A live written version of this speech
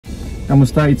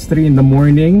Kamusta? It's 3 in the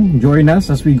morning. Join us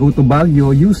as we go to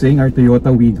Baguio using our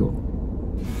Toyota Wigo.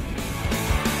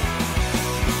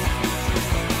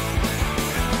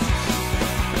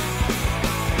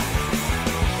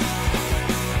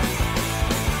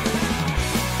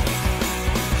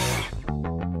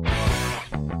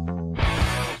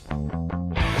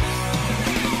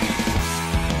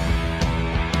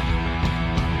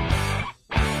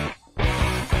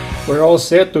 We're all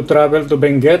set to travel to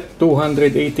Benguet,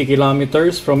 280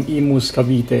 kilometers from Imus,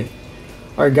 Cavite.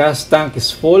 Our gas tank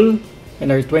is full and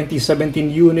our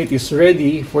 2017 unit is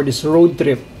ready for this road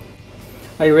trip.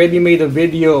 I already made a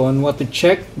video on what to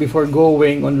check before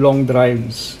going on long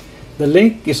drives. The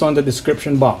link is on the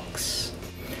description box.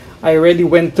 I already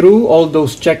went through all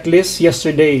those checklists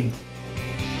yesterday.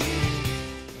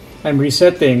 I'm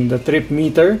resetting the trip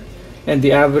meter and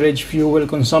the average fuel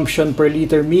consumption per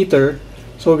liter meter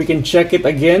so we can check it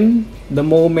again the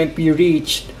moment we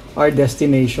reached our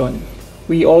destination.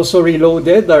 We also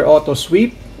reloaded our auto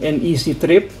sweep and easy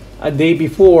trip a day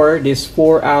before this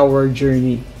 4-hour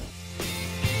journey.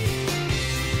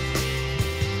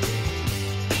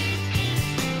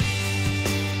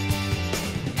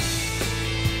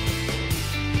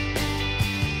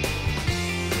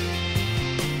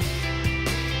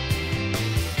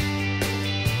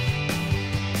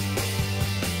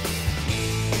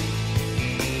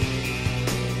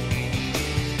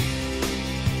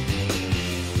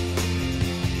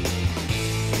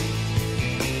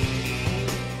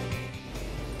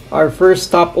 Our first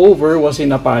stopover was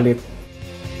in Apalit.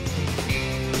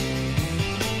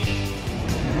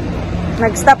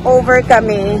 Nag-stop over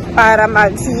kami para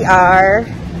mag-CR.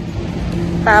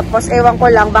 Tapos ewan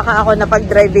ko lang, baka ako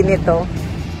napag-drive nito.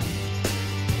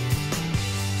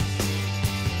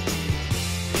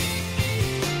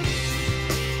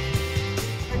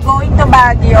 We're going to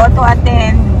Baguio to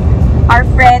attend our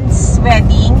friend's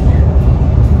wedding.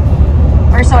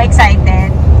 We're so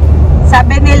excited.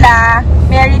 Sabi nila,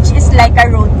 marriage is like a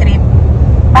road trip.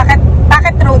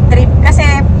 Bakit road trip? Kasi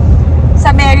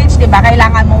sa marriage, 'di ba,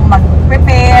 kailangan mong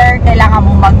mag-prepare, kailangan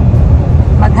mong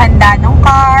maghanda ng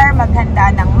car, maghanda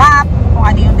ng map, kung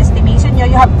ano yung destination nyo.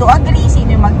 You have to agree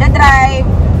sino yung magdadrive,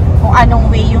 kung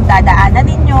anong way yung dadaanan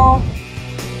ninyo.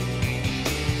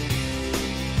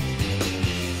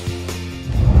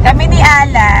 Kami ni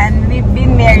Allan, we've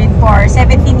been married for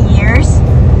 17 years.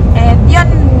 And yun,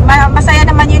 masaya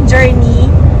naman yung journey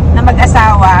na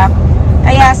mag-asawa.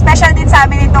 Kaya special din sa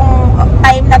amin itong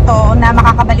time na to na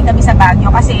makakabalik kami sa Baguio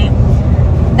kasi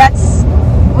that's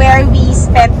where we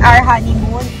spent our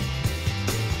honeymoon.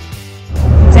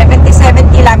 77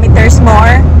 kilometers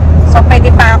more, so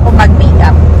pwede pa ako mag-make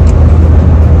up.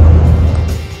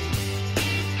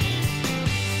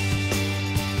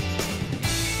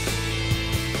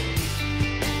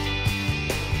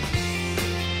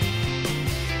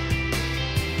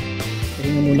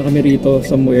 Muna kami rito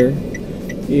somewhere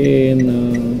in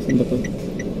saan ba to?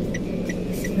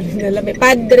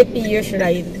 Padre Pius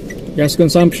ride. Gas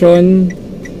consumption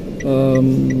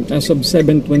as of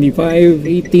 7:25,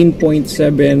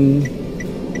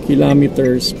 18.7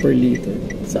 kilometers per liter.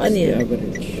 So ano yan?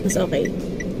 Average. Mas okay.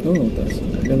 Oo, taas.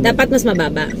 Maganda. Dapat mas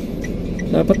mababa.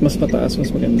 Dapat mas mataas,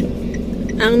 mas maganda.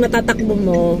 Ang natatakbo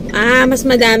mo, mas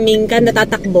madaming ka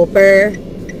natatakbo per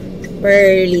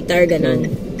liter, ganon.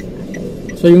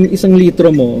 So yung 1 litro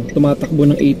mo, tumatakbo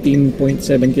ng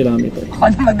 18.7 kilometers. Ako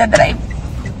na magdadrive.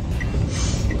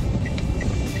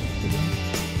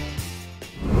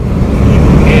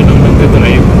 Eh, nung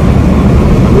magdadrive,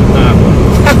 pagod na ako.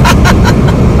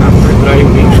 After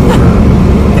driving for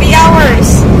 3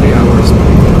 hours. 3 hours pa.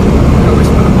 3 hours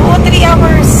pa. Oo, 3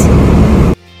 hours.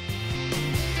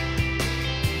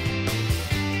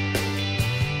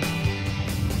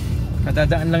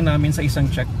 Kadadaan lang namin sa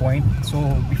isang checkpoint. So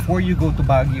before you go to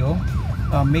Baguio,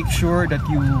 make sure that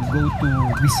you go to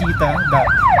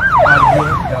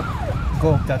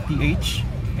visita.baguio.gov.ph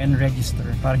and register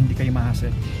para hindi kayo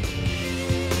ma-hassle.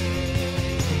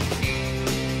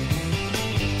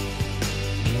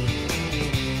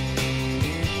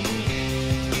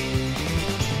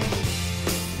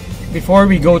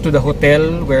 Before we go to the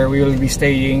hotel where we will be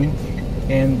staying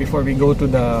and before we go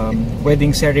to the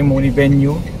wedding ceremony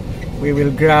venue, we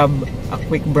will grab a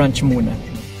quick brunch muna.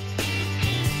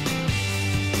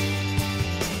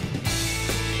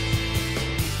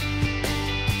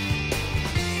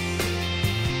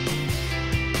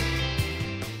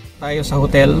 Tayo sa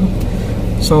hotel.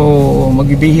 So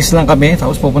magbibihis lang kami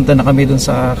tapos pupunta na kami dun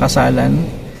sa kasalan.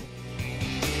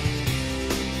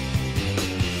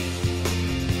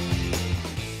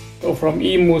 So from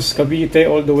Imus, Cavite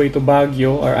all the way to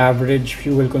Baguio, our average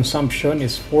fuel consumption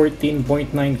is 14.9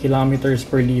 kilometers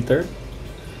per liter.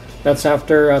 That's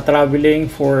after traveling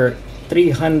for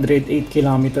 308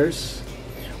 kilometers.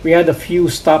 We had a few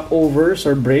stopovers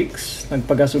or breaks.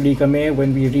 Nagpagasuli kami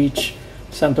when we reached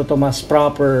Santo Tomas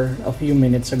proper a few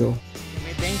minutes ago.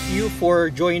 Thank you for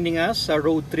joining us sa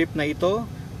road trip na ito.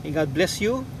 May God bless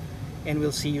you and we'll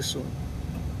see you soon.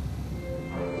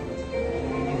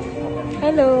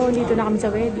 Hello, dito na kami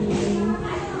sa wedding.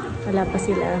 Wala pa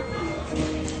sila.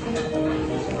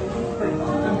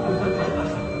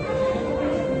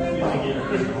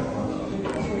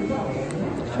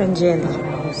 Frangeli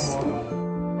House.